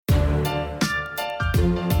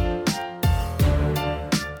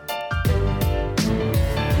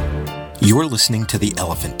You're listening to The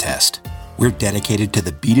Elephant Test. We're dedicated to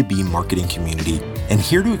the B2B marketing community and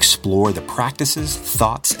here to explore the practices,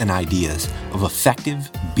 thoughts, and ideas of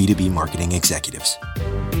effective B2B marketing executives.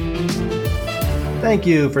 Thank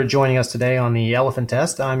you for joining us today on The Elephant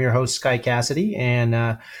Test. I'm your host, Sky Cassidy,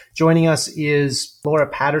 and joining us is Laura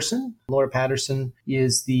Patterson. Laura Patterson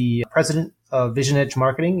is the president of Vision Edge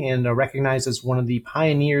Marketing and recognized as one of the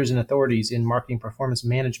pioneers and authorities in marketing performance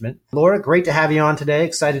management. Laura, great to have you on today.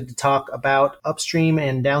 Excited to talk about upstream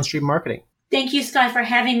and downstream marketing. Thank you, Sky, for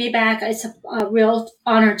having me back. It's a real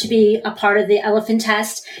honor to be a part of the Elephant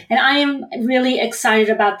Test, and I am really excited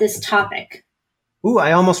about this topic. Ooh,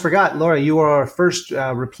 I almost forgot. Laura, you are our first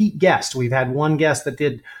repeat guest. We've had one guest that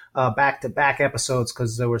did back-to-back episodes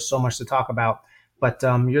because there was so much to talk about, but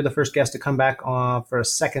you're the first guest to come back for a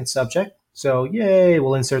second subject. So, yay,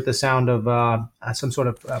 we'll insert the sound of some sort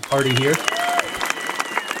of party here.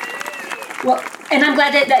 Well, and I'm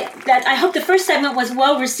glad that I hope the first segment was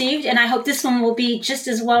well received, and I hope this one will be just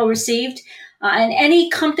as well received. And any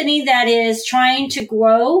company that is trying to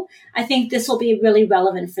grow, I think this will be really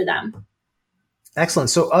relevant for them. Excellent.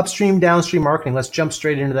 So upstream, downstream marketing, let's jump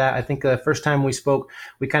straight into that. I think the first time we spoke,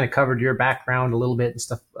 we kind of covered your background a little bit and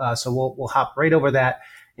stuff. So we'll hop right over that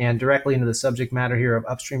and directly into the subject matter here of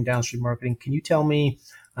upstream, downstream marketing. Can you tell me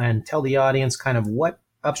and tell the audience kind of what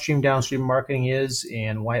upstream, downstream marketing is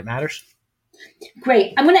and why it matters?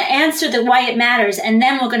 Great. I'm going to answer the why it matters, and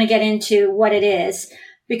then we're going to get into what it is,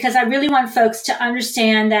 because I really want folks to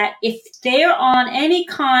understand that if they're on any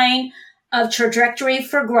kind of trajectory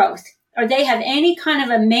for growth, or they have any kind of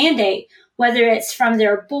a mandate, whether it's from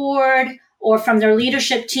their board or from their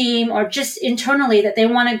leadership team or just internally that they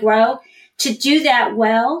want to grow, to do that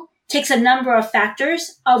well takes a number of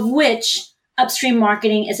factors, of which upstream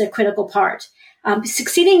marketing is a critical part.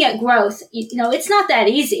 Succeeding at growth, it's not that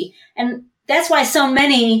easy. And that's why so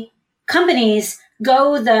many companies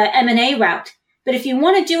go the M&A route. But if you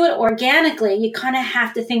want to do it organically, you kind of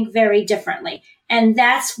have to think very differently. And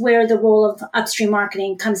that's where the role of upstream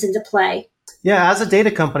marketing comes into play. Yeah, as a data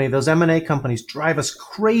company, those M&A companies drive us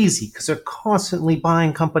crazy because they're constantly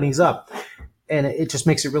buying companies up. And it just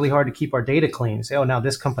makes it really hard to keep our data clean. Say, oh, now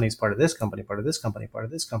this company is part of this company, part of this company, part of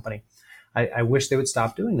this company. I wish they would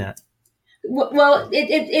stop doing that. Well,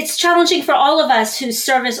 it's challenging for all of us who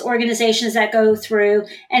service organizations that go through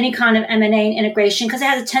any kind of M&A and integration, because it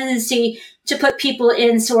has a tendency to put people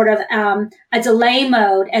in sort of a delay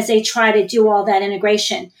mode as they try to do all that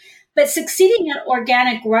integration. But succeeding at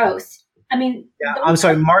organic growth, I'm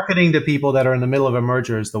sorry, marketing to people that are in the middle of a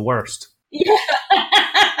merger is the worst. Yeah.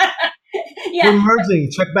 Yeah. We're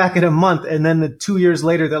merging, check back in a month, and then 2 years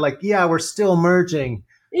later, they're like, yeah, we're still merging.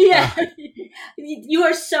 Yeah, you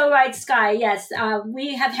are so right, Sky. Yes,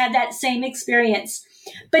 we have had that same experience.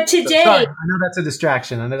 But today, sorry, I know that's a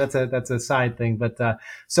distraction. I know that's a side thing. But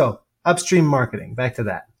so upstream marketing, back to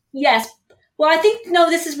that. Yes. Well, I think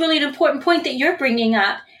this is really an important point that you're bringing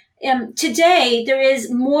up. Today, there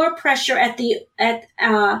is more pressure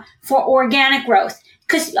for organic growth,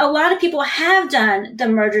 because a lot of people have done the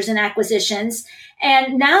mergers and acquisitions,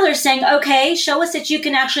 and now they're saying, okay, show us that you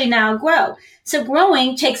can actually now grow. So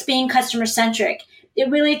growing takes being customer centric.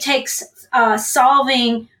 It really takes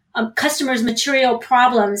solving customers' material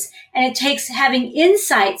problems, and it takes having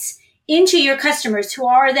insights into your customers. Who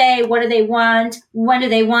are they? What do they want? When do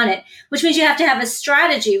they want it? Which means you have to have a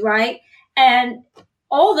strategy, right? And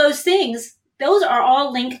all those things, those are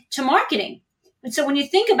all linked to marketing. And so when you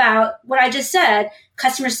think about what I just said,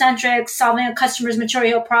 customer-centric, solving a customer's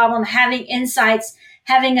material problem, having insights,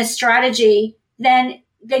 having a strategy, then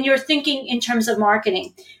you're thinking in terms of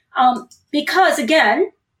marketing. Because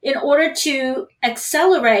again, in order to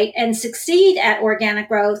accelerate and succeed at organic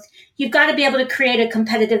growth, you've got to be able to create a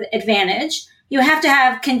competitive advantage. You have to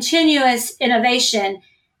have continuous innovation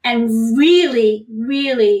and really,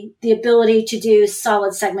 really the ability to do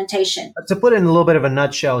solid segmentation. To put it in a little bit of a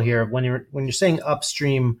nutshell here, when you're saying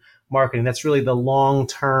upstream marketing, that's really the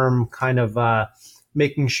long-term kind of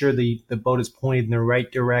making sure the boat is pointed in the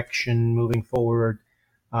right direction, moving forward,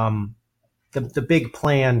 the big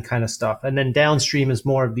plan kind of stuff. And then downstream is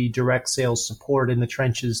more of the direct sales support in the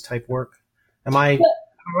trenches type work. I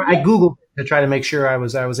Googled to try to make sure I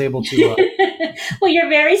was able to. Well, you're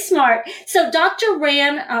very smart. So Dr.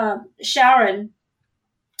 Ram Sharan,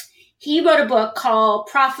 he wrote a book called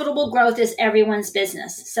Profitable Growth is Everyone's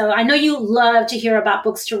Business. So I know you love to hear about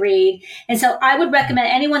books to read. And so I would recommend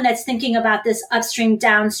anyone that's thinking about this upstream,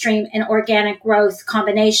 downstream, and organic growth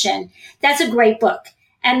combination, that's a great book.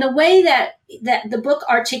 And the way that the book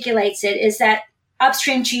articulates it is that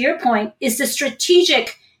upstream, to your point, is the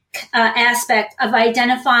strategic aspect of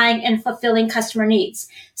identifying and fulfilling customer needs.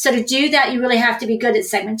 So to do that, you really have to be good at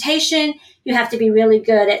segmentation. You have to be really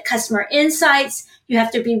good at customer insights. You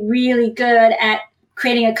have to be really good at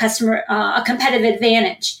creating a competitive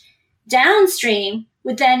advantage. Downstream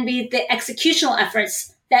would then be the executional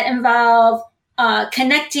efforts that involve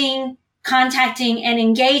connecting, contacting, and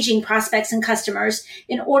engaging prospects and customers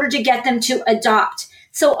in order to get them to adopt.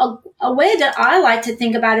 So a way that I like to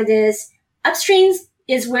think about it is upstream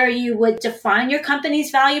is where you would define your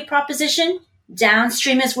company's value proposition.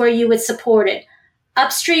 Downstream is where you would support it.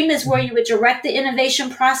 Upstream is where you would direct the innovation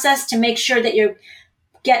process to make sure that you're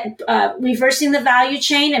reversing the value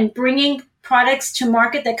chain and bringing products to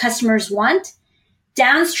market that customers want.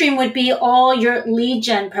 Downstream would be all your lead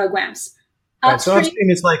gen programs. Right, so upstream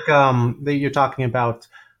is like you're talking about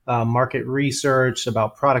market research,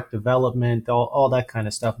 about product development, all that kind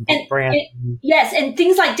of stuff. Yes, and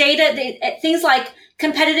things like data, things like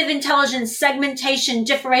competitive intelligence, segmentation,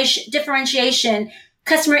 differentiation,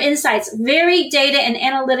 customer insights, very data and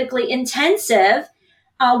analytically intensive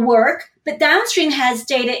work. But downstream has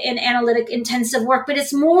data and analytic intensive work, but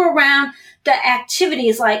it's more around the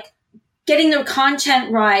activities like getting the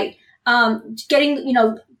content right,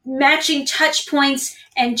 matching touch points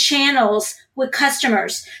and channels with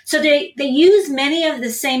customers. So they use many of the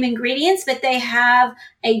same ingredients, but they have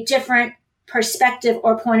a different perspective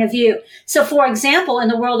or point of view. So for example, in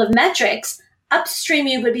the world of metrics, upstream,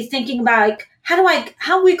 you would be thinking about like,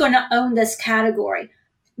 how are we going to own this category?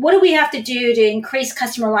 What do we have to do to increase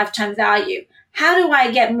customer lifetime value? How do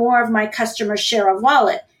I get more of my customer share of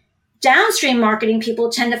wallet? Downstream marketing people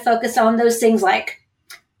tend to focus on those things like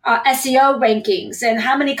SEO rankings and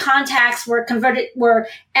how many contacts were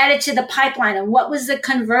added to the pipeline and what was the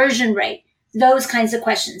conversion rate, those kinds of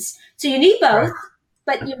questions. So you need both,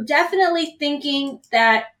 but you're definitely thinking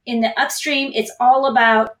that in the upstream, it's all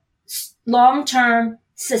about long-term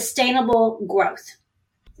sustainable growth.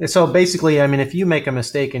 So basically, I mean, if you make a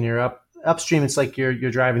mistake in your upstream, it's like you're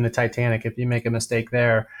driving the Titanic. If you make a mistake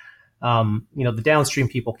there, the downstream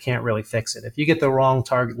people can't really fix it. If you get the wrong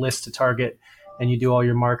target list to target, and you do all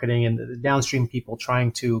your marketing, and the downstream people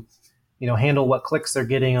trying to, handle what clicks they're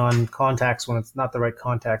getting on contacts when it's not the right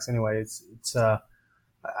contacts anyway. It's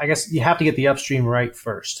I guess you have to get the upstream right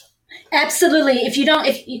first. Absolutely. Here's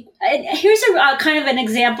a kind of an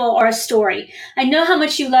example or a story. I know how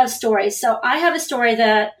much you love stories. So I have a story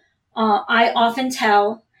that I often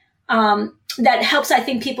tell that helps, I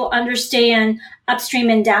think, people understand upstream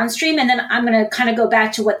and downstream. And then I'm going to kind of go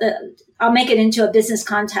back to I'll make it into a business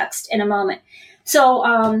context in a moment. So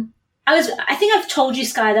I think I've told you,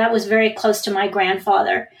 Sky, that I was very close to my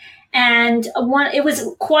grandfather. And it was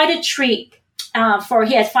quite a treat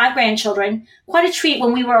he had 5 grandchildren, quite a treat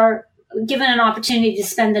when we were given an opportunity to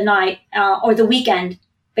spend the night or the weekend,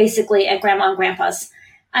 basically, at Grandma and Grandpa's.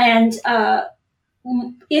 And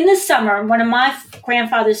in the summer, one of my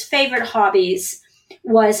grandfather's favorite hobbies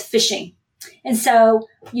was fishing. And so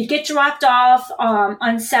you'd get dropped off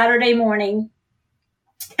on Saturday morning,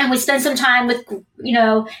 and we spend some time with,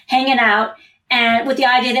 hanging out, and with the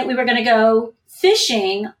idea that we were going to go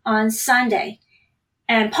fishing on Sunday.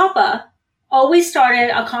 And Papa always started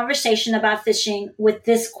a conversation about fishing with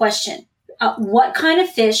this question. What kind of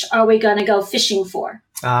fish are we going to go fishing for?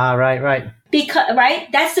 Right. Right?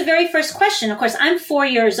 That's the very first question. Of course, I'm 4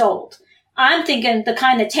 years old. I'm thinking the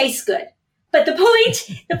kind that tastes good. But the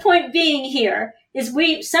point being here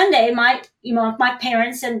is Sunday, my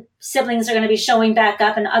parents and siblings are going to be showing back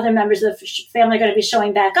up, and other members of the family are going to be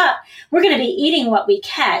showing back up. We're going to be eating what we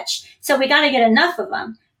catch. So we got to get enough of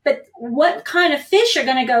them. But what kind of fish you're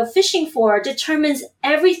going to go fishing for determines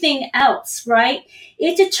everything else, right?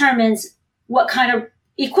 It determines what kind of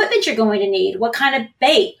equipment you're going to need, what kind of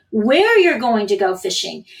bait, where you're going to go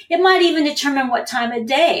fishing. It might even determine what time of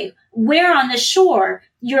day, where on the shore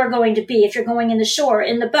you're going to be if you're going in the shore,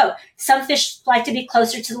 in the boat. Some fish like to be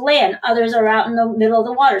closer to the land. Others are out in the middle of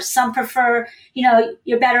the water. Some prefer,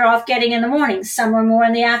 you're better off getting in the morning. Some are more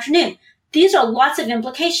in the afternoon. These are lots of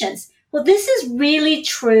implications. Well, this is really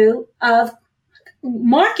true of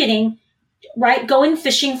marketing, right? Going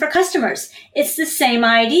fishing for customers. It's the same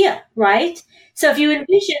idea, right? So if you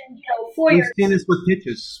envision, 4 years. We've seen this with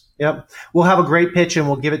pitches. Yep. We'll have a great pitch and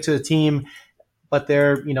we'll give it to the team, but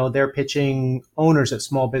they're pitching owners at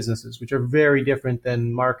small businesses, which are very different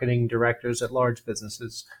than marketing directors at large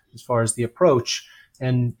businesses as far as the approach.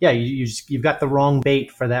 And yeah, you've got the wrong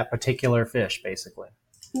bait for that particular fish, basically.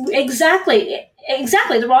 Exactly.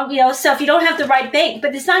 The wrong, so if you don't have the right bait,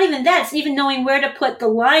 but it's not even that, it's even knowing where to put the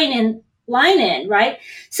line line in, right?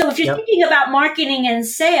 So if you're thinking about marketing and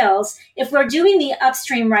sales, if we're doing the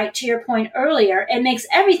upstream right, to your point earlier, it makes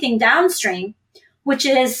everything downstream, which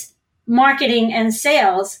is marketing and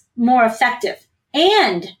sales, more effective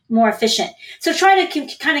and more efficient. So try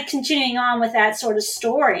to kind of continuing on with that sort of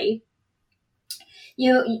story.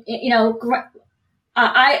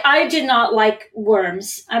 I did not like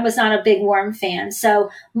worms. I was not a big worm fan. So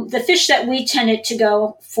the fish that we tended to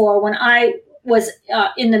go for when I was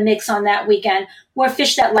in the mix on that weekend were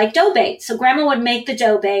fish that like dough bait. So grandma would make the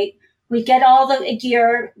dough bait. We'd get all the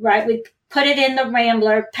gear, right? We'd put it in the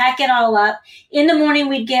Rambler, pack it all up. In the morning,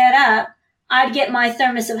 we'd get up. I'd get my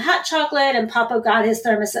thermos of hot chocolate and Papa got his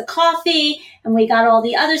thermos of coffee and we got all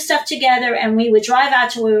the other stuff together and we would drive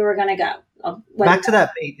out to where we were going to go. Back to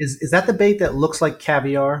that bait. Is that the bait that looks like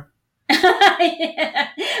caviar? Yeah.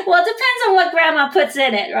 Well, it depends on what grandma puts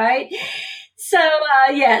in it, right? So,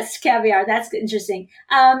 yes, caviar. That's interesting.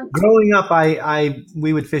 Growing up,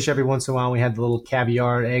 we would fish every once in a while. We had the little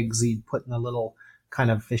caviar eggs you'd put in a little kind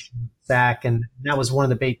of fishing sack, and that was one of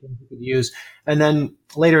the bait things you could use. And then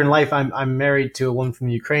later in life, I'm married to a woman from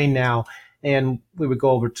Ukraine now, and we would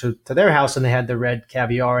go over to their house, and they had the red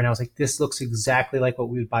caviar, and I was like, this looks exactly like what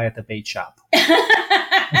we would buy at the bait shop.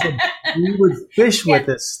 We would fish with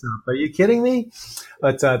this stuff. Are you kidding me?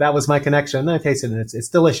 But that was my connection. And then I tasted it. It's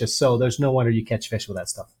delicious. So there's no wonder you catch fish with that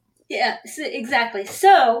stuff. Yeah, exactly.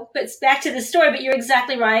 So, but it's back to the story, but you're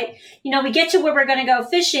exactly right. We get to where we're going to go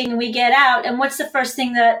fishing and we get out. And what's the first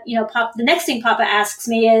thing that, the next thing Papa asks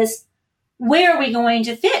me is, where are we going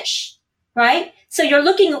to fish? Right? So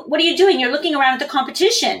what are you doing? You're looking around at the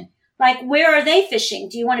competition. Like, where are they fishing?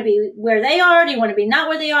 Do you want to be where they are? Do you want to be not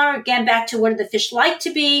where they are? Again, back to where do the fish like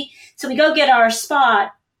to be? So we go get our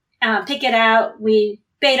spot, pick it out. We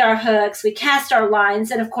bait our hooks. We cast our lines.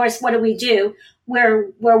 And of course, what do?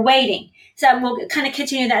 We're waiting. So we'll kind of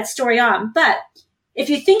continue that story on. But if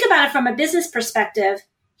you think about it from a business perspective,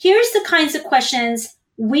 here's the kinds of questions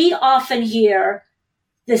we often hear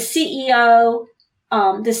the CEO,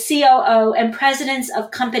 the COO, and presidents of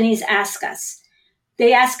companies ask us.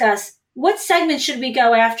 They ask us, what segment should we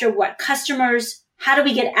go after? What customers? How do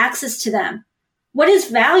we get access to them? What is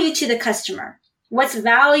value to the customer? What's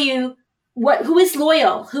value? Who is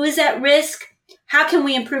loyal? Who is at risk? How can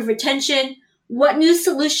we improve retention? What new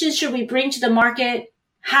solutions should we bring to the market?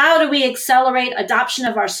 How do we accelerate adoption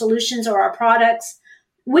of our solutions or our products?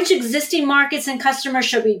 Which existing markets and customers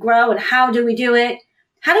should we grow and how do we do it?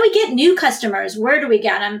 How do we get new customers? Where do we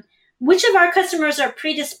get them? Which of our customers are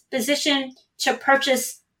predispositioned to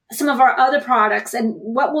purchase some of our other products and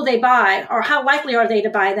what will they buy or how likely are they to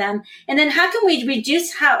buy them? And then how can we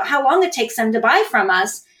reduce how long it takes them to buy from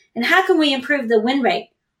us? And how can we improve the win rate?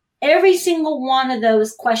 Every single one of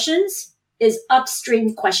those questions is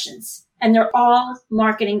upstream questions, and they're all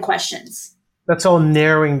marketing questions. That's all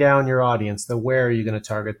narrowing down your audience. The where are you going to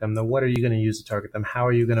target them? The what are you going to use to target them? How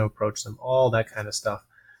are you going to approach them? All that kind of stuff.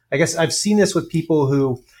 I guess I've seen this with people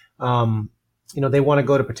who, they want to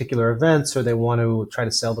go to particular events or they want to try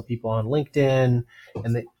to sell to people on LinkedIn.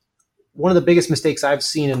 And one of the biggest mistakes I've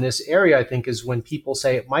seen in this area, I think, is when people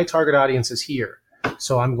say, my target audience is here,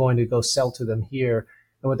 so I'm going to go sell to them here.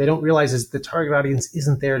 And what they don't realize is the target audience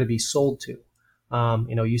isn't there to be sold to.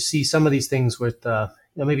 You see some of these things with,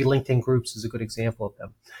 maybe LinkedIn groups is a good example of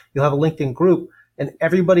them. You'll have a LinkedIn group and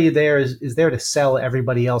everybody there is there to sell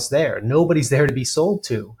everybody else there. Nobody's there to be sold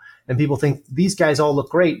to. And people think these guys all look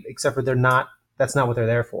great, except for that's not what they're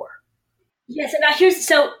there for. Yes. And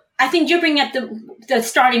so I think you're bringing up the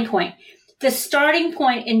starting point. The starting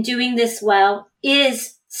point in doing this well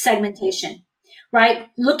is segmentation. Right?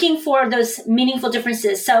 Looking for those meaningful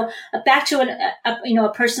differences. So back to a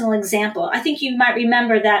personal example. I think you might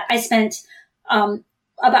remember that I spent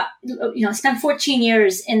spent 14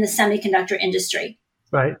 years in the semiconductor industry.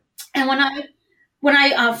 Right. And when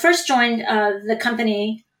I first joined the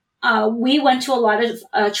company, we went to a lot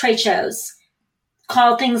of trade shows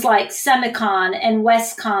called things like Semicon and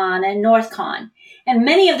WestCon and NorthCon. And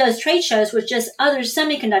many of those trade shows were just other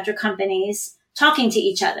semiconductor companies talking to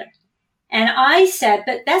each other. And I said,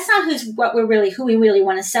 but that's not who we really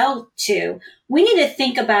want to sell to. We need to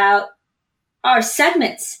think about our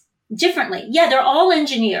segments differently. Yeah, they're all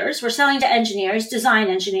engineers. We're selling to engineers, design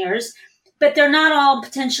engineers, but they're not all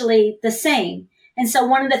potentially the same. And so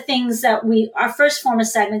one of the things that our first form of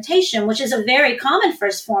segmentation, which is a very common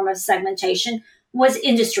first form of segmentation, was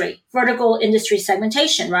vertical industry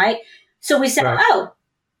segmentation, right? So we said, right.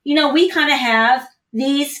 We kind of have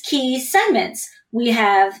these key segments. We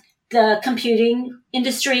have the computing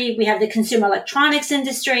industry, we have the consumer electronics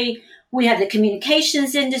industry, we have the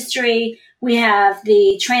communications industry, we have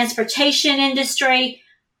the transportation industry.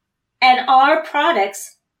 And our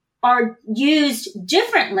products are used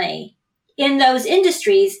differently in those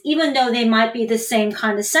industries, even though they might be the same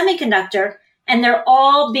kind of semiconductor, and they're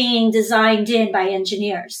all being designed in by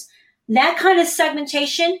engineers. That kind of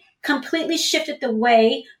segmentation completely shifted the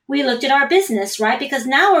way we looked at our business, right? Because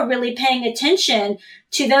now we're really paying attention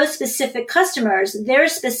to those specific customers, their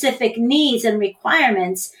specific needs and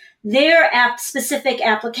requirements, their specific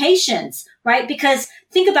applications, right? Because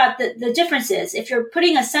think about the differences. If you're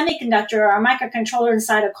putting a semiconductor or a microcontroller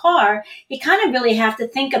inside a car, you kind of really have to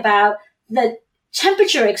think about the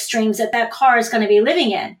temperature extremes that car is going to be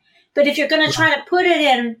living in. But if you're going to try to put it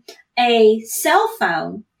in a cell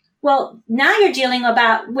phone, well, now you're dealing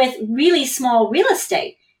with really small real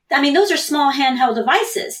estate. I mean, those are small handheld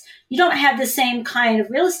devices. You don't have the same kind of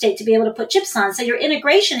real estate to be able to put chips on. So your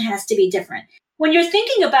integration has to be different. When you're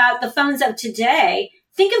thinking about the phones of today,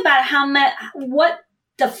 think about what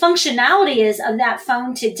the functionality is of that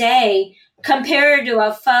phone today compared to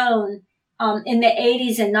a phone in the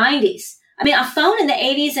 80s and 90s. I mean, a phone in the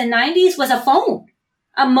 80s and 90s was a phone,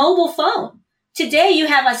 a mobile phone. Today, you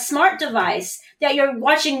have a smart device that you're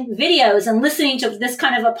watching videos and listening to this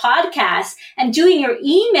kind of a podcast and doing your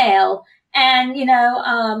email and,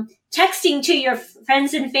 texting to your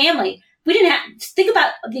friends and family. We didn't have to think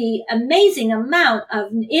about the amazing amount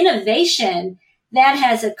of innovation that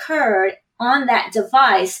has occurred on that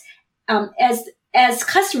device as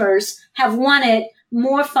customers have wanted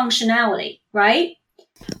more functionality, right?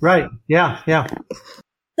 Right. Yeah. Yeah.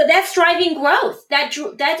 So that's driving growth. That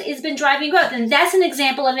has been driving growth. And that's an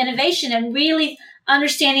example of innovation and really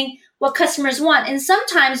understanding what customers want. And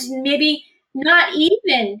sometimes maybe not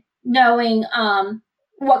even knowing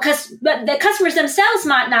but the customers themselves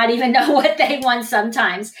might not even know what they want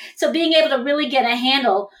sometimes. So being able to really get a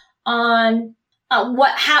handle on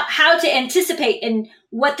how to anticipate and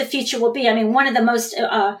what the future will be. I mean, one of the most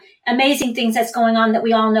amazing things that's going on that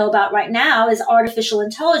we all know about right now is artificial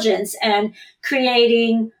intelligence and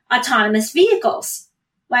creating autonomous vehicles.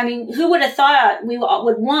 I mean, who would have thought we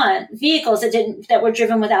would want vehicles that were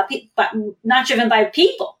driven but not driven by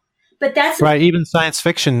people? But that's right. Even science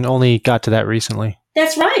fiction only got to that recently.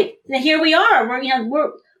 That's right. And here we are.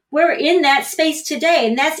 We're in that space today,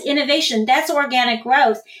 and that's innovation. That's organic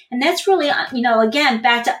growth. And that's really, again,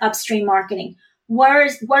 back to upstream marketing. What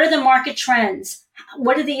are the market trends?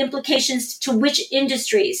 What are the implications to which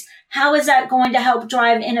industries? How is that going to help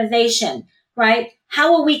drive innovation, right?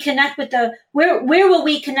 How will we connect with where will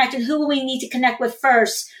we connect and who will we need to connect with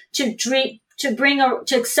first to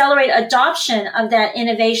accelerate adoption of that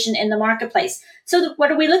innovation in the marketplace? So what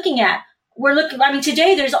are we looking at?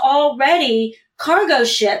 Today there's already cargo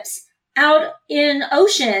ships out in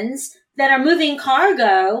oceans that are moving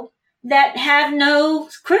cargo that have no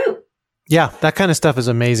crew. Yeah, that kind of stuff is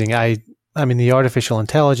amazing. I mean, the artificial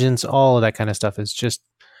intelligence, all of that kind of stuff is just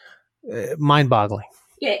mind-boggling.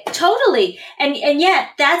 Yeah, totally. And yet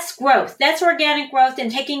that's growth. That's organic growth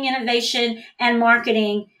and taking innovation and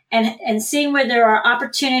marketing and seeing where there are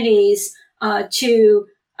opportunities to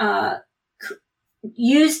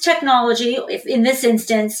use technology, if in this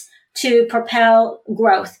instance, to propel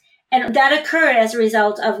growth. And that occurred as a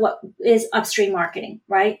result of what is upstream marketing,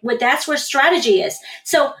 right? That's where strategy is.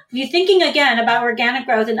 So if you're thinking again about organic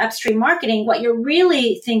growth and upstream marketing, what you're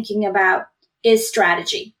really thinking about is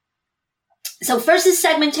strategy. So first is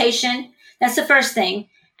segmentation. That's the first thing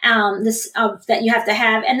that you have to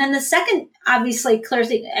have. And then the second, obviously, clear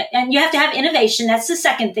thing, and you have to have innovation. That's the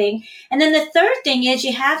second thing. And then the third thing is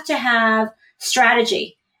you have to have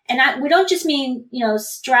strategy. And we don't just mean,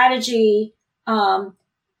 strategy,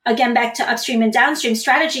 again, back to upstream and downstream.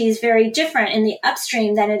 Strategy is very different in the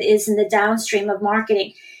upstream than it is in the downstream of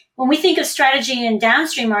marketing. When we think of strategy in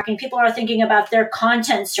downstream marketing, people are thinking about their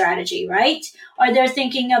content strategy, right? Or they're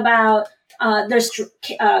thinking about their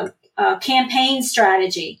campaign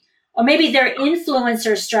strategy, or maybe their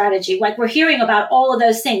influencer strategy. Like we're hearing about all of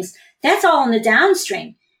those things. That's all in the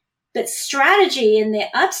downstream. But strategy in the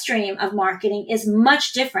upstream of marketing is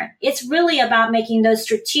much different. It's really about making those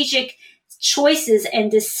strategic choices and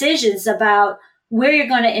decisions about where you're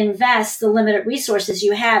going to invest the limited resources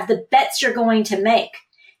you have, the bets you're going to make,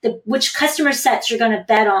 which customer sets you're going to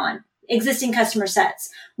bet on, existing customer sets,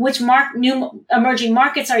 which new emerging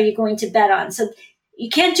markets are you going to bet on. So you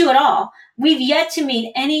can't do it all. We've yet to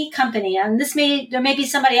meet any company, and there may be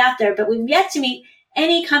somebody out there, but we've yet to meet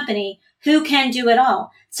any company who can do it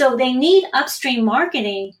all. So they need upstream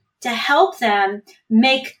marketing to help them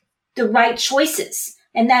make the right choices.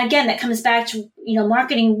 And that, again, that comes back to,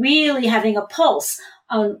 marketing really having a pulse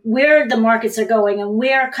on where the markets are going and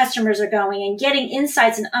where customers are going and getting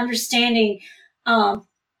insights and understanding all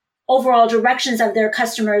overall directions of their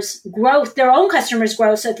customers' growth, their own customers'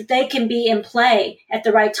 growth, so that they can be in play at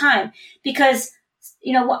the right time. Because,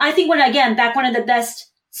 I think back one of the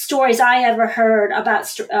best stories I ever heard about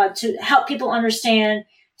to help people understand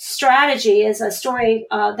strategy is a story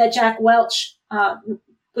that Jack Welch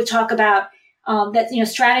would talk about,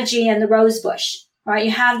 strategy and the rose bush, right?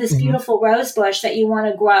 You have this beautiful rose bush that you want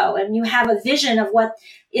to grow, and you have a vision of what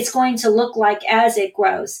it's going to look like as it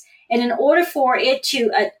grows. And in order for it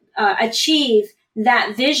to achieve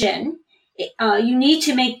that vision, you need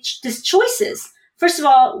to make these choices. First of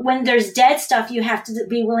all, when there's dead stuff, you have to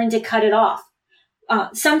be willing to cut it off.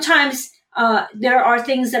 Sometimes there are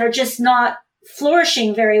things that are just not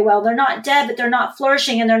flourishing very well. They're not dead, but they're not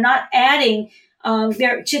flourishing, and they're not adding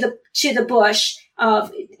to the bush.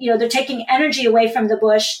 They're taking energy away from the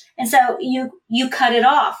bush, and so you cut it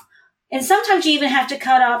off. And sometimes you even have to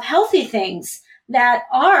cut off healthy things that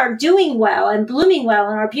are doing well and blooming well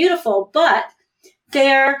and are beautiful, but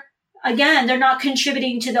they're not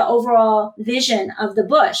contributing to the overall vision of the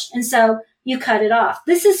bush. And so you cut it off.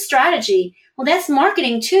 This is strategy. Well, that's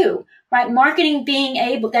marketing too, right? Marketing being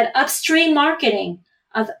that upstream marketing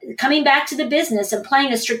of coming back to the business and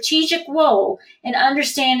playing a strategic role in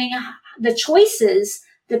understanding the choices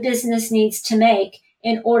the business needs to make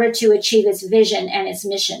in order to achieve its vision and its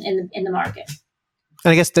mission in the market.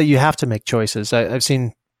 And I guess that you have to make choices. I've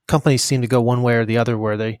seen companies seem to go one way or the other,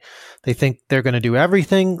 where they think they're going to do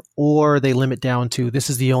everything, or they limit down to, this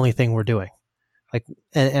is the only thing we're doing.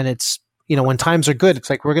 And it's, when times are good, it's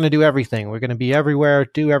like, we're going to do everything. We're going to be everywhere,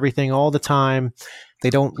 do everything all the time. They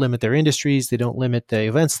don't limit their industries. They don't limit the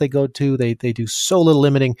events they go to. They do so little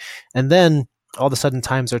limiting. And then all of a sudden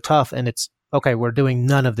times are tough, and it's, okay, we're doing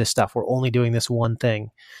none of this stuff. We're only doing this one thing.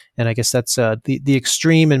 And I guess that's the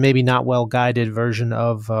extreme and maybe not well-guided version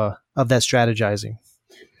of that strategizing.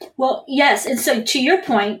 Well, yes. And so to your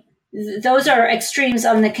point, those are extremes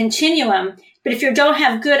on the continuum. But if you don't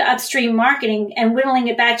have good upstream marketing and whittling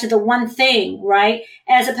it back to the one thing, right,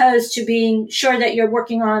 as opposed to being sure that you're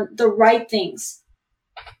working on the right things.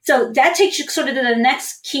 So that takes you sort of to the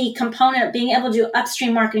next key component of being able to do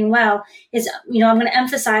upstream marketing well is, I'm going to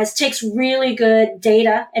emphasize, takes really good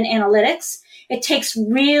data and analytics. It takes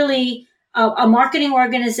really a marketing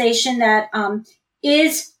organization that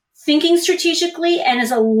is thinking strategically and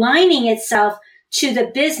is aligning itself to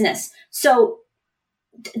the business. So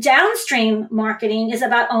downstream marketing is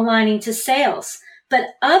about aligning to sales, but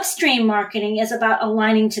upstream marketing is about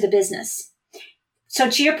aligning to the business. So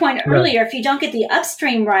to your point earlier, if you don't get the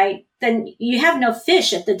upstream right, then you have no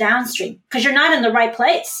fish at the downstream because you're not in the right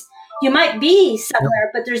place. You might be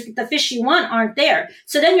somewhere, but the fish you want aren't there.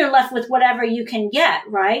 So then you're left with whatever you can get,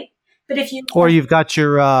 right? But if you you've got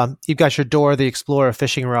your Dora the Explorer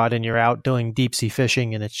fishing rod, and you're out doing deep sea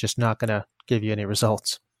fishing, and it's just not going to give you any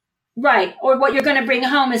results. Right. Or what you're going to bring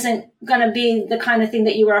home isn't going to be the kind of thing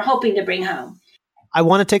that you were hoping to bring home. I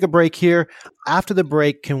want to take a break here. After the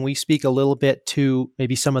break, can we speak a little bit to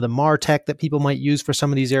maybe some of the MarTech that people might use for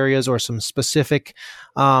some of these areas, or some specific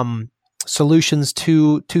solutions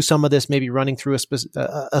to some of this, maybe running through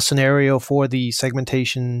a scenario for the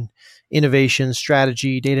segmentation, innovation,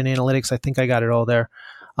 strategy, data and analytics? I think I got it all there.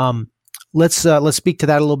 Let's speak to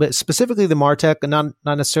that a little bit, specifically the MarTech. And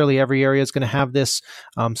not necessarily every area is going to have this.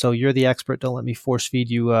 So you're the expert. Don't let me force feed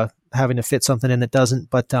you having to fit something in that doesn't.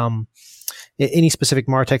 But any specific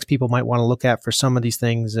MarTechs people might want to look at for some of these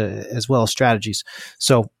things, as well as strategies.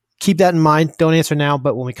 So keep that in mind. Don't answer now,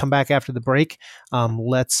 but when we come back after the break,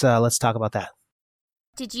 let's talk about that.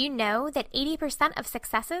 Did you know that 80% of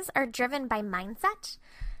successes are driven by mindset?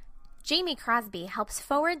 Jamie Crosby helps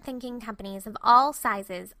forward-thinking companies of all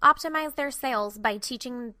sizes optimize their sales by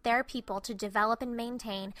teaching their people to develop and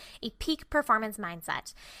maintain a peak performance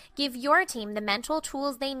mindset. Give your team the mental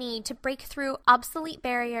tools they need to break through obsolete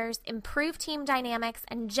barriers, improve team dynamics,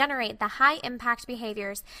 and generate the high-impact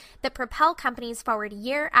behaviors that propel companies forward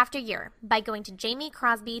year after year by going to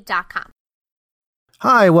jamiecrosby.com.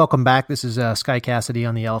 Hi, welcome back. This is Sky Cassidy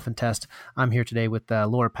on the Elephant Test. I'm here today with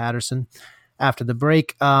Laura Patterson. After the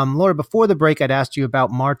break, Laura, before the break, I'd asked you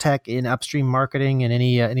about MarTech in upstream marketing and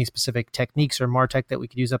any specific techniques or MarTech that we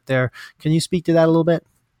could use up there. Can you speak to that a little bit?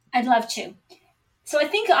 I'd love to. So I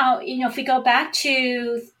think, if we go back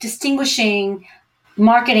to distinguishing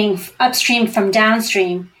marketing upstream from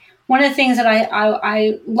downstream, one of the things that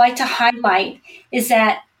I like to highlight is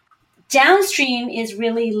that downstream is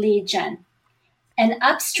really lead gen, and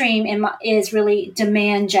upstream is really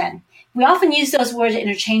demand gen. We often use those words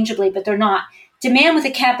interchangeably, but they're not. Demand with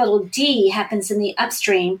a capital D happens in the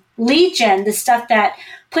upstream. Lead gen, the stuff that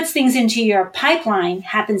puts things into your pipeline,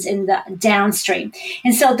 happens in the downstream.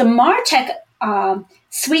 And so the MarTech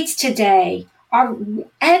suites today are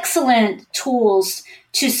excellent tools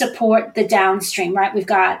to support the downstream, right? We've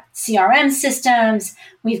got CRM systems,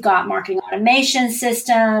 we've got marketing automation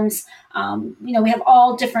systems. We have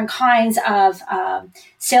all different kinds of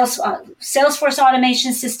Salesforce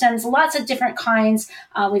automation systems, lots of different kinds.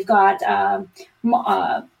 We've got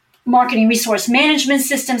marketing resource management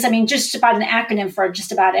systems. I mean, just about an acronym for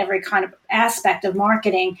just about every kind of aspect of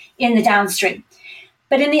marketing in the downstream.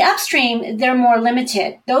 But in the upstream, they're more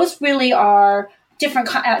limited. Those really are different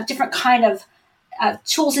kind of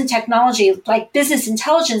tools and technology, like business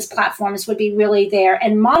intelligence platforms would be really there,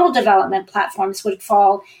 and model development platforms would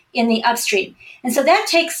fall in the upstream. And so that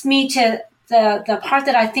takes me to the part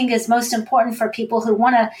that I think is most important for people who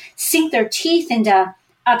want to sink their teeth into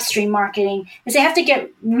upstream marketing, is they have to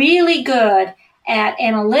get really good at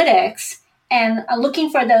analytics and looking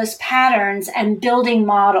for those patterns and building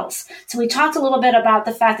models. So we talked a little bit about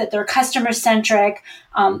the fact that they're customer-centric.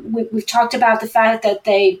 We've talked about the fact that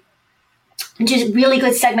they do really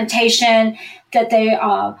good segmentation, that they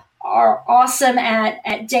are awesome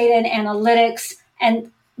at data and analytics,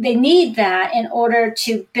 and they need that in order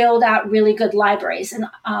to build out really good libraries. And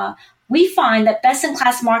we find that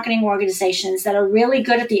best-in-class marketing organizations that are really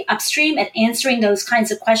good at the upstream at answering those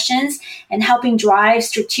kinds of questions and helping drive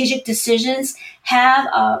strategic decisions have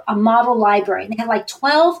a model library. They have like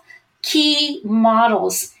 12 key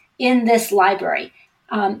models in this library.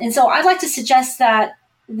 And so I'd like to suggest that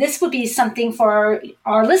this would be something for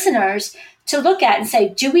our listeners to look at and say,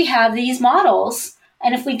 do we have these models?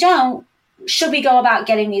 And if we don't, should we go about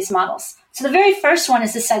getting these models? So the very first one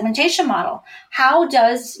is the segmentation model. How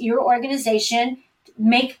does your organization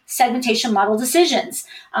make segmentation model decisions?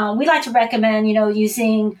 We like to recommend,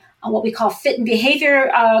 using what we call fit and behavior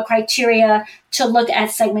criteria to look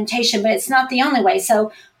at segmentation, but it's not the only way.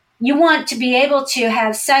 So you want to be able to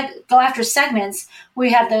have go after segments where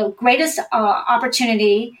you have the greatest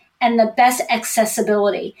opportunity and the best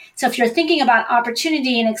accessibility. So if you're thinking about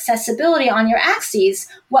opportunity and accessibility on your axes,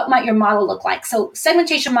 what might your model look like? So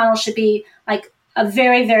segmentation model should be like a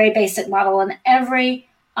very, very basic model in every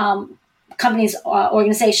company's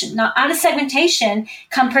organization. Now, out of segmentation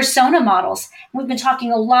come persona models. We've been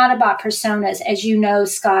talking a lot about personas. As you know,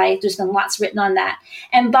 Skye, there's been lots written on that.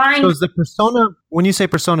 And buying. So is the persona, when you say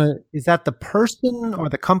persona, is that the person or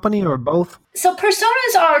the company or both? So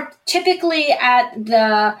personas are typically at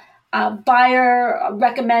the buyer,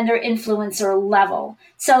 recommender, influencer level.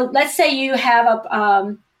 So let's say you have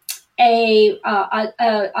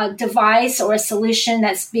a device or a solution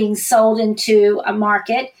that's being sold into a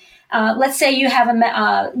market. Let's say you have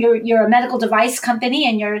you're a medical device company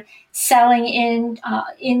and you're selling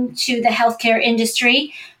into the healthcare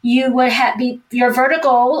industry. You would your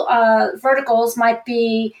verticals might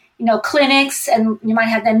be clinics, and you might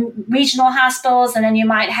have them regional hospitals, and then you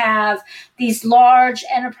might have these large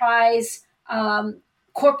enterprise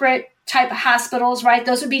corporate type of hospitals, right?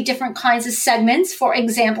 Those would be different kinds of segments, for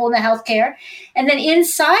example, in the healthcare. And then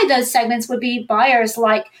inside those segments would be buyers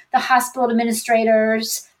like the hospital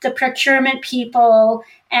administrators, the procurement people,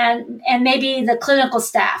 and maybe the clinical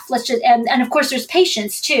staff. And of course there's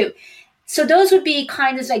patients too. So those would be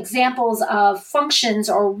kind of examples of functions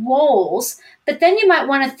or roles. But then you might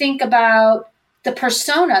want to think about the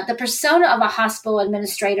persona. The persona of a hospital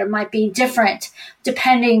administrator might be different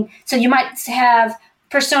depending. So you might have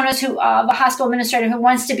personas of a hospital administrator who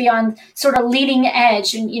wants to be on sort of leading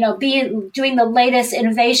edge and, be doing the latest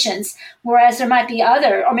innovations, whereas there might be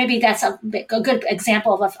other, or maybe that's a good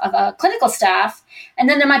example of a clinical staff. And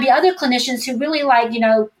then there might be other clinicians who really like,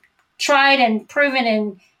 tried and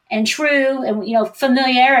proven and true and,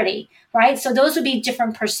 familiarity, right? So those would be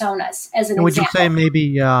different personas as an example. Would you say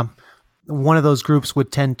maybe one of those groups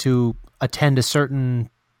would tend to attend a certain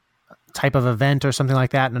type of event or something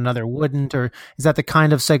like that and another wouldn't? Or is that the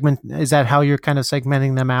kind of segment, is that how you're kind of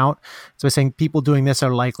segmenting them out? So saying people doing this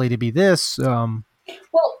are likely to be this? Well,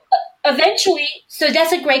 eventually, so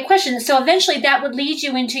that's a great question. So eventually that would lead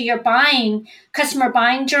you into your customer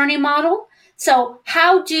buying journey model. So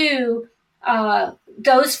how do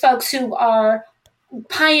those folks who are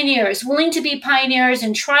pioneers, willing to be pioneers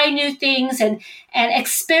and try new things and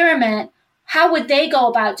experiment, how would they go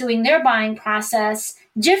about doing their buying process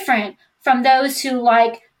different from those who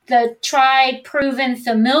like the tried, proven,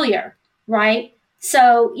 familiar, right?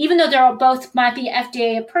 So even though they're both might be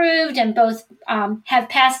FDA approved and both have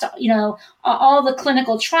passed, all the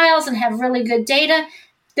clinical trials and have really good data,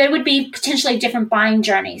 there would be potentially different buying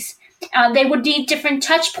journeys. They would need different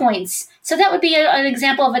touch points. So that would be an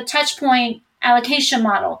example of a touch point allocation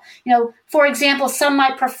model. For example, some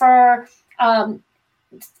might prefer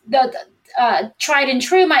tried and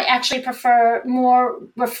true might actually prefer more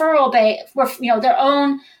referral based, their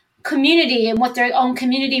own community and what their own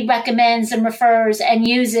community recommends and refers and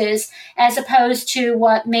uses, as opposed to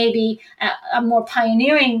what maybe a more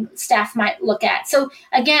pioneering staff might look at. So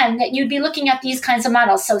again, that you'd be looking at these kinds of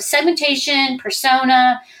models. So segmentation,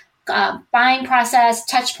 persona, buying process,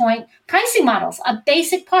 touch point, pricing models, a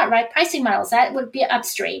basic part, right? Pricing models, that would be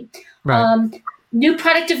upstream. Right. New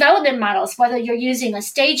product development models, whether you're using a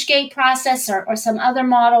stage gate process or some other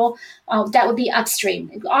model, that would be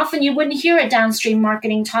upstream. Often you wouldn't hear a downstream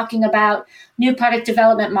marketing talking about new product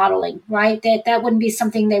development modeling, right? That wouldn't be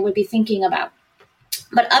something they would be thinking about.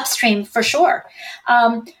 But upstream, for sure.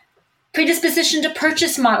 Predisposition to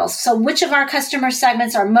purchase models. So which of our customer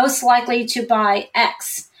segments are most likely to buy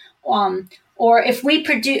X? Or if we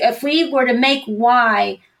were to make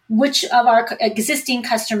Y, which of our existing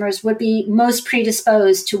customers would be most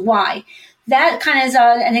predisposed to Y? That kind of is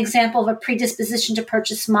an example of a predisposition to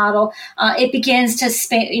purchase model. It begins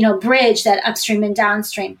to bridge that upstream and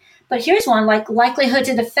downstream. But here's one like likelihood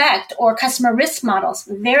to defect or customer risk models,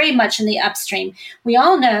 very much in the upstream. We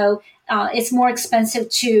all know it's more expensive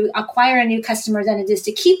to acquire a new customer than it is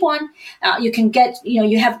to keep one.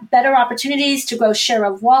 You have better opportunities to grow share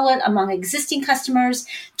of wallet among existing customers,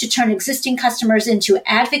 to turn existing customers into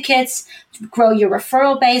advocates, to grow your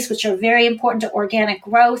referral base, which are very important to organic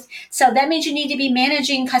growth. So that means you need to be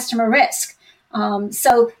managing customer risk.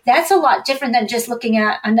 So that's a lot different than just looking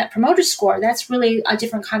at a net promoter score. That's really a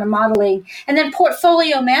different kind of modeling. And then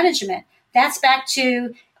portfolio management. That's back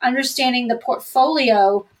to understanding the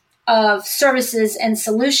portfolio of services and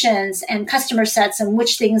solutions and customer sets and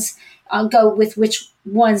which things go with which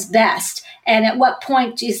one's best. And at what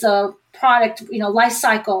point is the product, life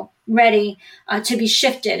cycle ready to be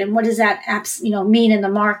shifted? And what does that mean in the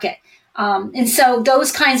market? And so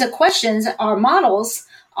those kinds of questions or models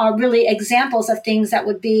are really examples of things that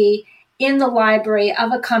would be in the library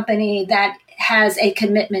of a company that has a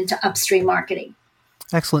commitment to upstream marketing.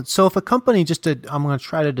 Excellent. So if a company I'm going to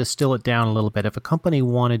try to distill it down a little bit. If a company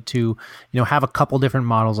wanted to, have a couple different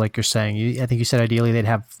models, like you're saying, I think you said ideally they'd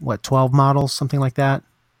have 12 models, something like that?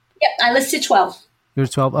 Yep. I listed 12. There's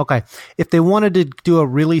 12. Okay. If they wanted to do a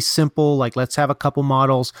really simple, like let's have a couple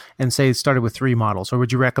models and say it started with 3 models, or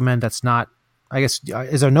would you recommend that's not, I guess,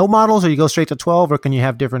 is there no models or you go straight to 12 or can you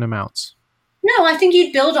have different amounts? No, I think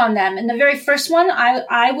you'd build on them. And the very first one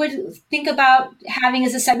I would think about having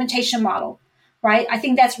as a segmentation model. Right? I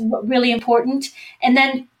think that's really important. And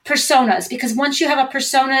then personas, because once you have a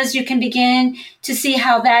personas, you can begin to see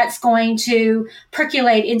how that's going to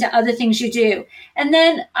percolate into other things you do. And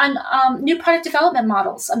then on new product development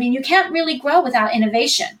models. I mean, you can't really grow without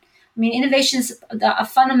innovation. I mean, innovation is a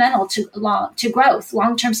fundamental to growth,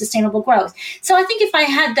 long-term sustainable growth. So I think if I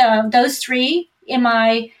had those 3 in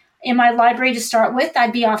my library to start with,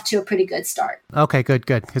 I'd be off to a pretty good start. Okay, good.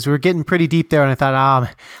 Because we were getting pretty deep there, and I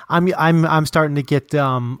thought, I'm starting to get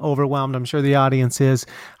overwhelmed. I'm sure the audience is.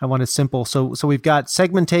 I want it simple. So we've got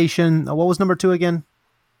segmentation. What was number 2 again?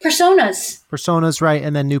 Personas, right?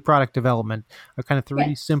 And then new product development are kind of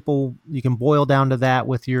 3 simple. You can boil down to that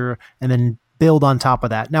and then build on top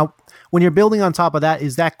of that. Now, when you're building on top of that,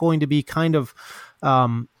 is that going to be kind of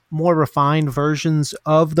more refined versions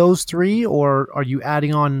of those 3, or are you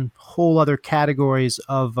adding on whole other categories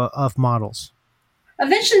of models?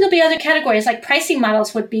 Eventually there'll be other categories, like pricing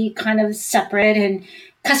models would be kind of separate, and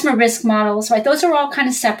customer risk models, right? Those are all kind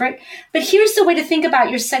of separate. But here's the way to think about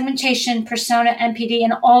your segmentation, persona, NPD,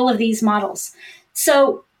 and all of these models.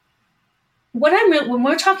 So when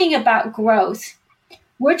we're talking about growth,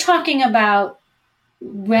 we're talking about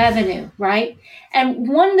revenue, right? And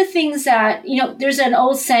one of the things that, there's an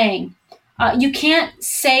old saying, you can't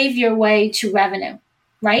save your way to revenue,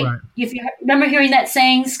 right? If you remember hearing that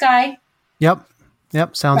saying, Sky? Yep.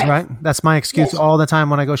 Sounds right. That's my excuse all the time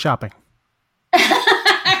when I go shopping.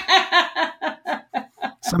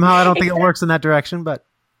 Somehow I don't think it works in that direction, but.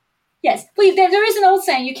 Yes. Well, there is an old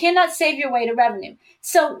saying, you cannot save your way to revenue.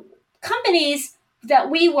 So companies that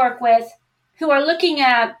we work with who are looking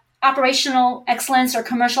at operational excellence or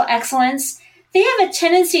commercial excellence, they have a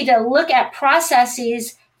tendency to look at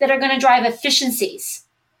processes that are going to drive efficiencies.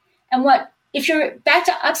 And if you're back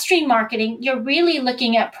to upstream marketing, you're really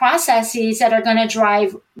looking at processes that are going to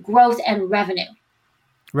drive growth and revenue.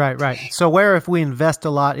 Right. So where if we invest a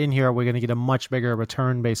lot in here, we're going to get a much bigger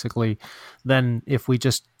return basically than if we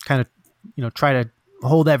just kind of, try to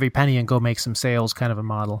hold every penny and go make some sales kind of a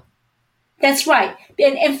model. That's right.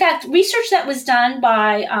 In fact, research that was done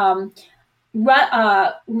by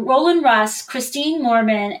Roland Russ, Christine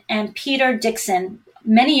Mormon, and Peter Dixon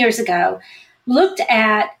many years ago looked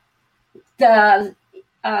at the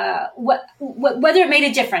whether it made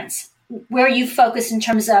a difference where you focus in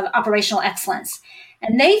terms of operational excellence.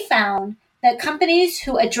 And they found that companies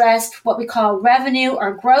who addressed what we call revenue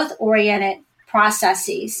or growth-oriented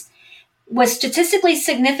processes was statistically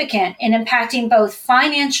significant in impacting both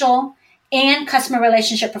financial and customer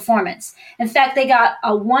relationship performance. In fact, they got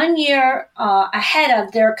a 1 year ahead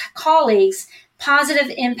of their colleagues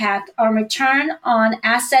positive impact on return on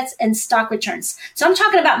assets and stock returns. So I'm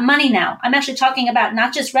talking about money now. I'm actually talking about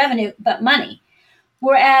not just revenue, but money.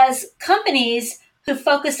 Whereas companies who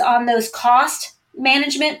focus on those cost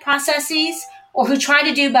management processes or who try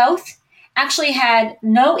to do both actually had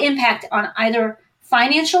no impact on either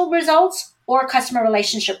financial results or customer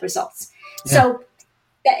relationship results. Yeah. So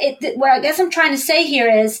what I guess I'm trying to say here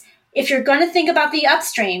is if you're going to think about the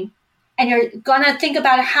upstream and you're going to think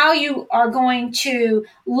about how you are going to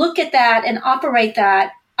look at that and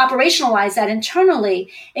operationalize that internally,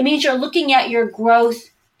 it means you're looking at your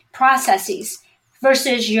growth processes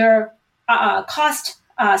versus your cost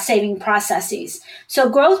saving processes. So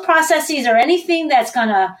growth processes are anything that's going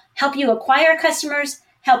to help you acquire customers,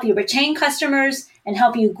 help you retain customers, and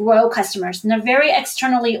help you grow customers. And they're very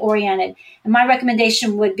externally oriented. And my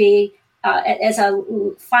recommendation would be, as a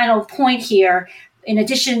final point here, in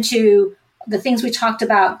addition to the things we talked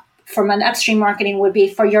about from an upstream marketing, would be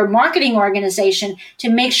for your marketing organization to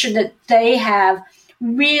make sure that they have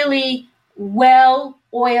really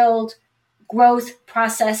well-oiled growth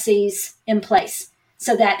processes in place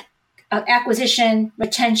so that acquisition,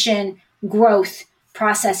 retention, growth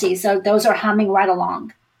processes, so those are humming right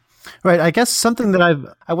along. Right. I guess something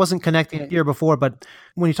that I wasn't connecting here before, but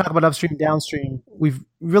when you talk about upstream, downstream, we've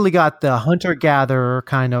really got the hunter-gatherer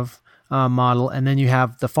kind of model, and then you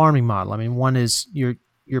have the farming model. I mean, one is you're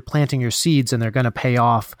planting your seeds and they're going to pay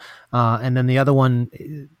off, and then the other one,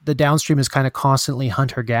 the downstream, is kind of constantly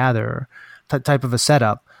hunter-gatherer type of a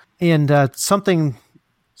setup. And something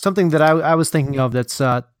that I was thinking of that's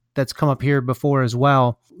come up here before as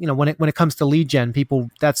well. You know, when it comes to lead gen,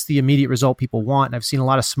 that's the immediate result people want. And I've seen a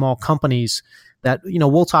lot of small companies that, you know,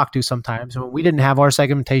 we'll talk to sometimes. When we didn't have our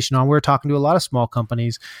segmentation on, we were talking to a lot of small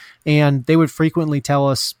companies, and they would frequently tell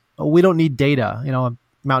us, "Oh, we don't need data." You know,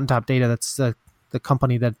 Mountaintop Data, that's the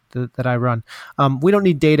company that I run. We don't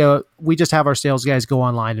need data. We just have our sales guys go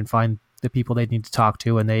online and find the people they need to talk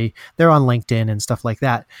to, and they're on LinkedIn and stuff like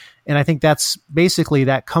that. And I think that's basically,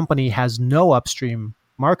 that company has no upstream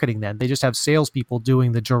marketing then. They just have salespeople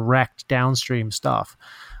doing the direct downstream stuff.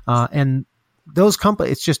 And those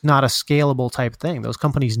companies, it's just not a scalable type thing. Those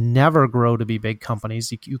companies never grow to be big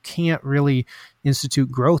companies. You can't really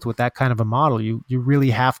institute growth with that kind of a model. You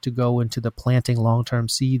really have to go into the planting long-term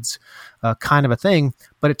seeds kind of a thing,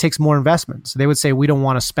 but it takes more investment. So they would say, we don't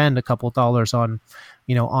want to spend a couple of dollars on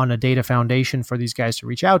a data foundation for these guys to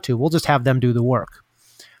reach out to. We'll just have them do the work.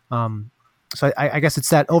 So I guess it's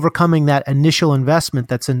that overcoming that initial investment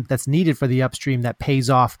that's needed for the upstream that pays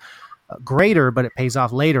off greater, but it pays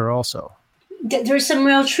off later also. There's some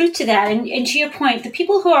real truth to that. And to your point, the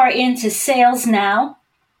people who are into sales now,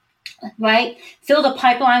 right, fill the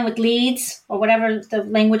pipeline with leads or whatever the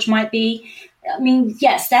language might be. I mean,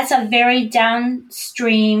 yes, that's a very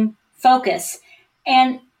downstream focus.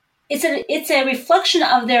 And it's a reflection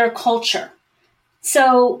of their culture.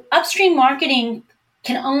 So upstream marketing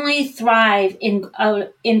can only thrive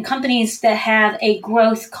in companies that have a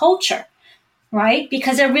growth culture, right?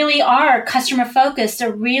 Because they really are customer focused.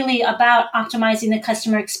 They're really about optimizing the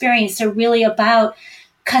customer experience. They're really about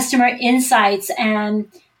customer insights and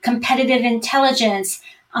competitive intelligence.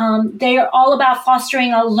 They are all about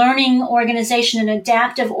fostering a learning organization, an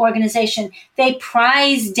adaptive organization. They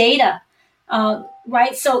prize data,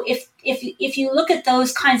 right? So if you look at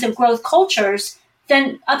those kinds of growth cultures,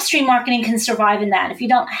 then upstream marketing can survive in that. If you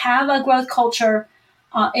don't have a growth culture,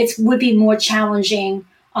 it would be more challenging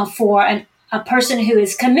for a person who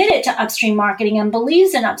is committed to upstream marketing and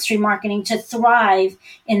believes in upstream marketing to thrive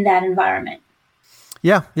in that environment.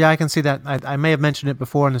 Yeah, I can see that. I may have mentioned it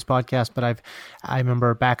before in this podcast, but I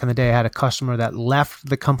remember back in the day, I had a customer that left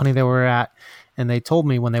the company they were at, and they told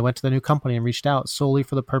me when they went to the new company and reached out solely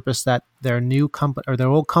for the purpose that their new company or their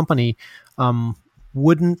old company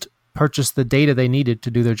wouldn't purchase the data they needed to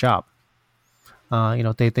do their job.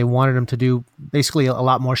 They wanted them to do basically a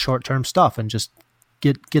lot more short-term stuff and just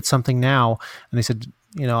get something now. And they said,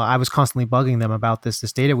 I was constantly bugging them about this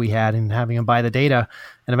data we had and having them buy the data.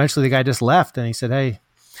 And eventually the guy just left, and he said, hey,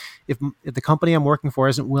 if the company I'm working for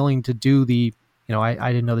isn't willing to do the,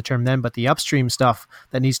 I didn't know the term then, but the upstream stuff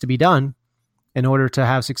that needs to be done in order to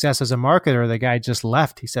have success as a marketer, the guy just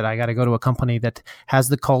left. He said, I got to go to a company that has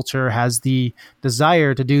the culture, has the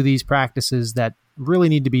desire to do these practices that really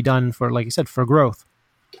need to be done for, like you said, for growth.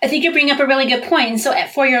 I think you bring up a really good point. And so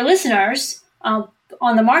for your listeners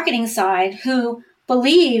on the marketing side who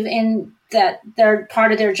believe in that their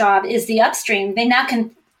part of their job is the upstream, they now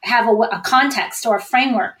can have a context or a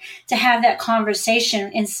framework to have that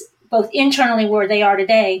conversation in both internally where they are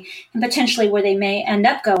today and potentially where they may end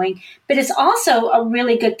up going. But it's also a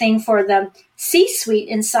really good thing for the C-suite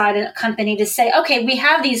inside a company to say, okay, we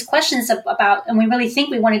have these questions about, and we really think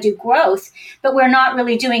we want to do growth, but we're not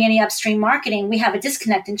really doing any upstream marketing. We have a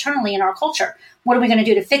disconnect internally in our culture. What are we going to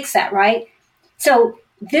do to fix that, right? So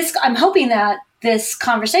I'm hoping that this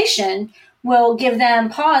conversation will give them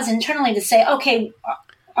pause internally to say, okay,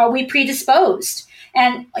 are we predisposed?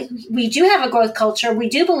 And we do have a growth culture. We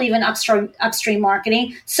do believe in upstream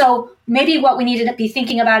marketing. So maybe what we need to be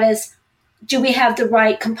thinking about is, do we have the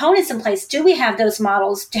right components in place? Do we have those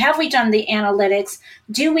models? Have we done the analytics?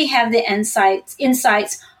 Do we have the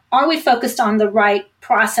insights? Are we focused on the right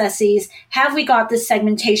processes? Have we got the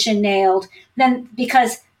segmentation nailed? Then,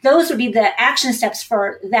 because those would be the action steps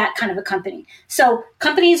for that kind of a company. So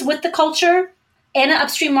companies with the culture and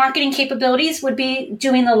upstream marketing capabilities would be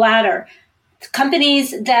doing the latter.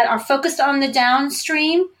 Companies that are focused on the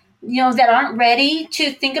downstream, that aren't ready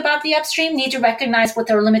to think about the upstream, need to recognize what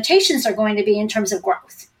their limitations are going to be in terms of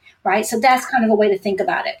growth, right? So that's kind of a way to think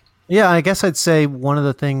about it. Yeah, I guess I'd say one of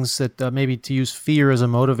the things that maybe to use fear as a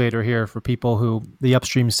motivator here for people who the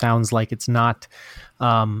upstream sounds like it's not,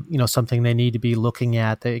 something they need to be looking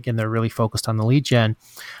at. They're really focused on the lead gen.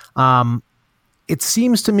 It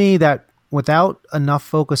seems to me that without enough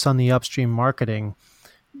focus on the upstream marketing,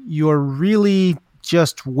 you're really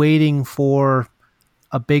just waiting for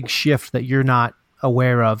a big shift that you're not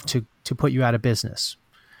aware of to put you out of business.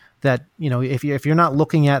 That, if you're not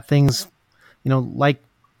looking at things, like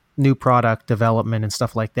new product development and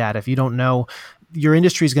stuff like that, if you don't know, your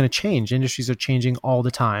industry is going to change. Industries are changing all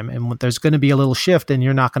the time. And there's going to be a little shift and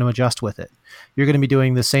you're not going to adjust with it. You're going to be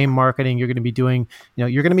doing the same marketing. You're going to be doing,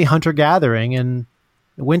 you're going to be hunter gathering and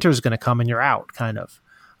winter's going to come and you're out kind of.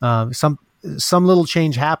 Some little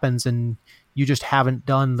change happens and you just haven't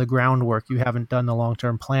done the groundwork. You haven't done the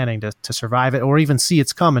long-term planning to survive it or even see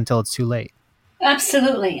it's come until it's too late.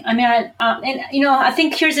 Absolutely. I mean, I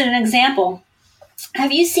think here's an example.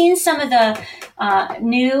 Have you seen some of the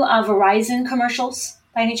new Verizon commercials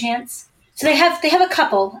by any chance? So they have a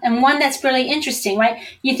couple, and one that's really interesting, right?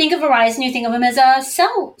 You think of Verizon, you think of them as a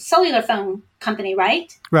cellular phone company,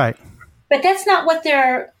 right? Right. But that's not what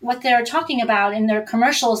they're talking about in their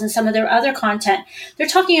commercials and some of their other content. They're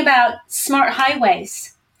talking about smart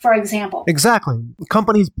highways, for example. Exactly.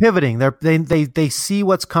 Companies pivoting. They see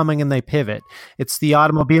what's coming and they pivot. It's the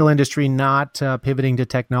automobile industry not pivoting to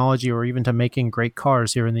technology or even to making great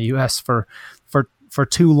cars here in the U.S. for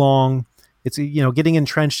too long. It's getting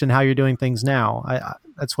entrenched in how you're doing things now.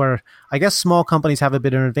 That's where I guess small companies have a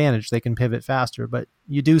bit of an advantage. They can pivot faster, but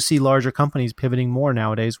you do see larger companies pivoting more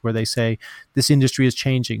nowadays where they say this industry is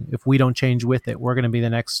changing. If we don't change with it, we're going to be the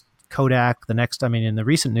next Kodak, in the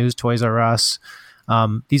recent news, Toys R Us.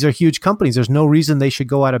 These are huge companies. There's no reason they should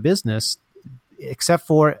go out of business except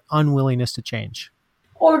for unwillingness to change.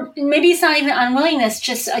 Or maybe it's not even unwillingness,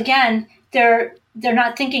 just again, they're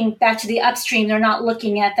not thinking back to the upstream. They're not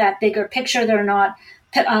looking at that bigger picture. They're not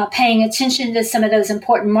paying attention to some of those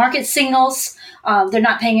important market signals. They're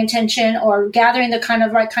not paying attention or gathering the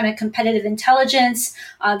right kind of competitive intelligence.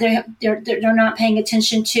 They're not paying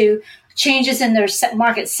attention to changes in their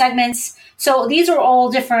market segments. So these are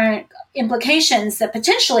all different implications that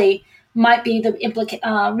potentially might be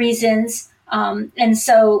the reasons. And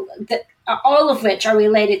so all of which are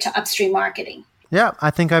related to upstream marketing. Yeah,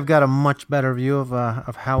 I think I've got a much better view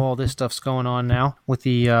of how all this stuff's going on now with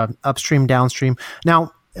the upstream, downstream.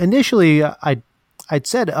 Now, initially, I'd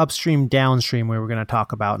said upstream, downstream we were going to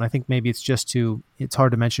talk about, and I think maybe it's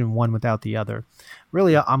hard to mention one without the other.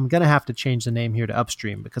 Really, I'm going to have to change the name here to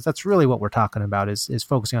upstream because that's really what we're talking about is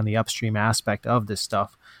focusing on the upstream aspect of this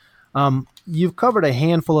stuff. You've covered a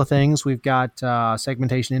handful of things. We've got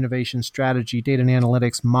segmentation, innovation, strategy, data and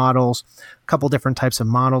analytics, models, a couple different types of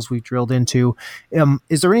models we've drilled into.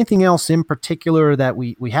 Is there anything else in particular that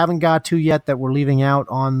we haven't got to yet that we're leaving out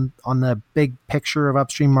on the big picture of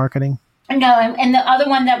upstream marketing? No, and the other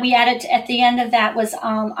one that we added at the end of that was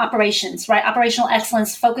operations, right? Operational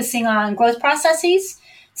excellence, focusing on growth processes.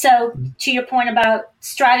 So to your point about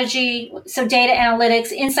strategy, so data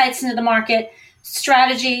analytics, insights into the market,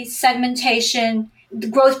 strategy, segmentation, the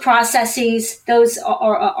growth processes, those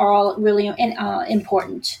are all really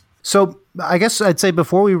important. So I guess I'd say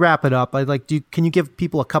before we wrap it up, can you give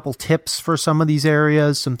people a couple tips for some of these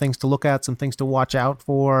areas, some things to look at, some things to watch out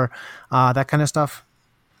for, that kind of stuff?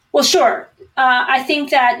 Well, sure. I think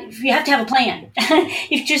that you have to have a plan.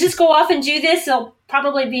 If you just go off and do this, it'll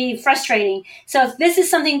probably be frustrating. So if this is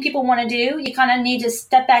something people want to do, you kind of need to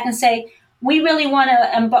step back and say, we really want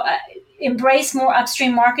to embrace more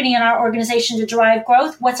upstream marketing in our organization to drive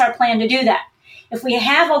growth. What's our plan to do that? If we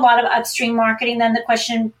have a lot of upstream marketing, then the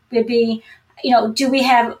question would be, do we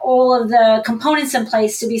have all of the components in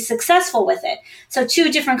place to be successful with it? So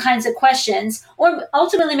 2 different kinds of questions, or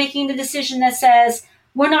ultimately making the decision that says,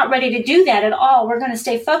 we're not ready to do that at all. We're going to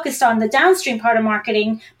stay focused on the downstream part of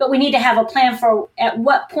marketing, but we need to have a plan for at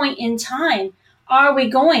what point in time are we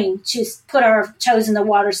going to put our toes in the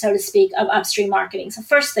water, so to speak, of upstream marketing. So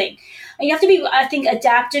first thing, you have to be, I think,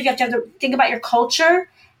 adaptive. You have to think about your culture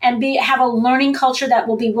and have a learning culture that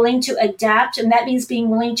will be willing to adapt. And that means being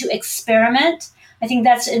willing to experiment. I think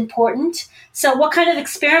that's important. So what kind of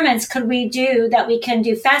experiments could we do that we can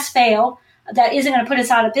do fast fail that isn't going to put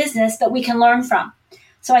us out of business, but we can learn from?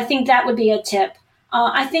 So I think that would be a tip.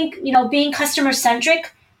 I think, being customer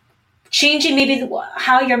centric, changing maybe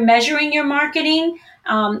how you're measuring your marketing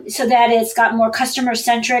so that it's got more customer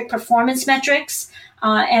centric performance metrics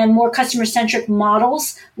and more customer centric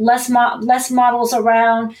models, less models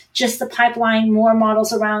around just the pipeline, more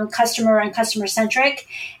models around customer and customer centric.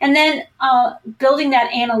 And then building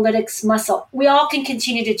that analytics muscle. We all can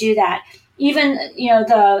continue to do that. Even,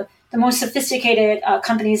 the most sophisticated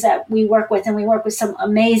companies that we work with, and we work with some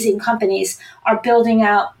amazing companies, are building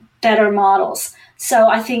out better models. So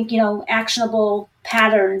I think, actionable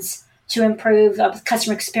patterns to improve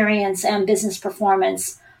customer experience and business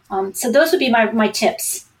performance. So those would be my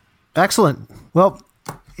tips. Excellent. Well,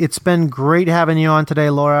 it's been great having you on today,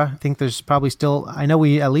 Laura. I think there's probably I know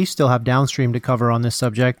we at least still have downstream to cover on this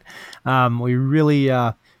subject. We really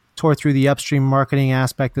tore through the upstream marketing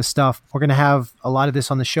aspect of stuff. We're going to have a lot of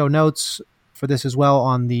this on the show notes for this as well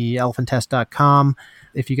on the elephanttest.com.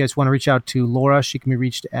 If you guys want to reach out to Laura, she can be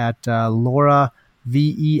reached at Laura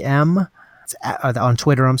VEM. On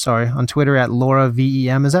Twitter, on Twitter at Laura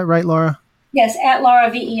VEM. Is that right, Laura? Yes, at Laura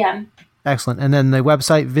VEM. Excellent. And then the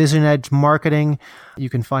website, Vision Edge Marketing. You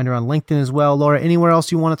can find her on LinkedIn as well. Laura, anywhere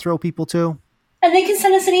else you want to throw people to? And they can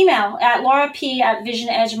send us an email at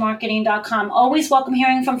laurap@visionedgemarketing.com. Always welcome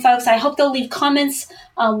hearing from folks. I hope they'll leave comments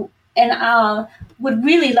and would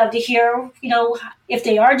really love to hear, if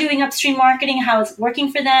they are doing upstream marketing, how it's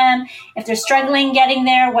working for them, if they're struggling getting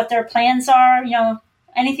there, what their plans are,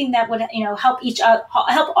 anything that would, help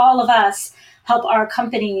all of us, help our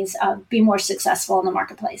companies be more successful in the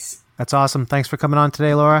marketplace. That's awesome. Thanks for coming on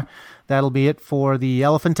today, Laura. That'll be it for the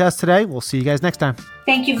Elephant Test today. We'll see you guys next time.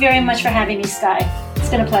 Thank you very much for having me, Sky. It's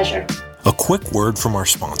been a pleasure. A quick word from our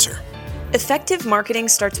sponsor. Effective marketing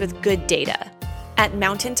starts with good data. At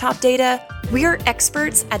Mountaintop Data, we are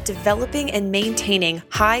experts at developing and maintaining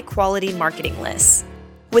high-quality marketing lists.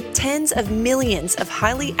 With tens of millions of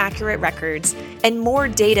highly accurate records and more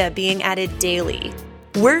data being added daily,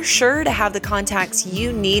 we're sure to have the contacts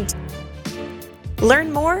you need.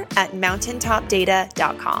 Learn more at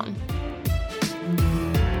mountaintopdata.com.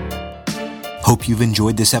 Hope you've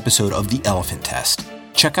enjoyed this episode of The Elephant Test.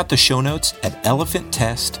 Check out the show notes at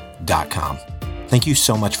elephanttest.com. Thank you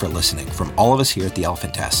so much for listening from all of us here at The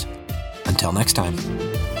Elephant Test. Until next time.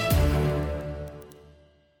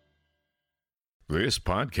 This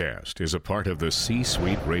podcast is a part of the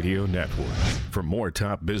C-Suite Radio Network. For more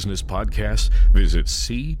top business podcasts, visit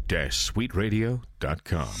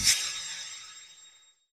c-suiteradio.com.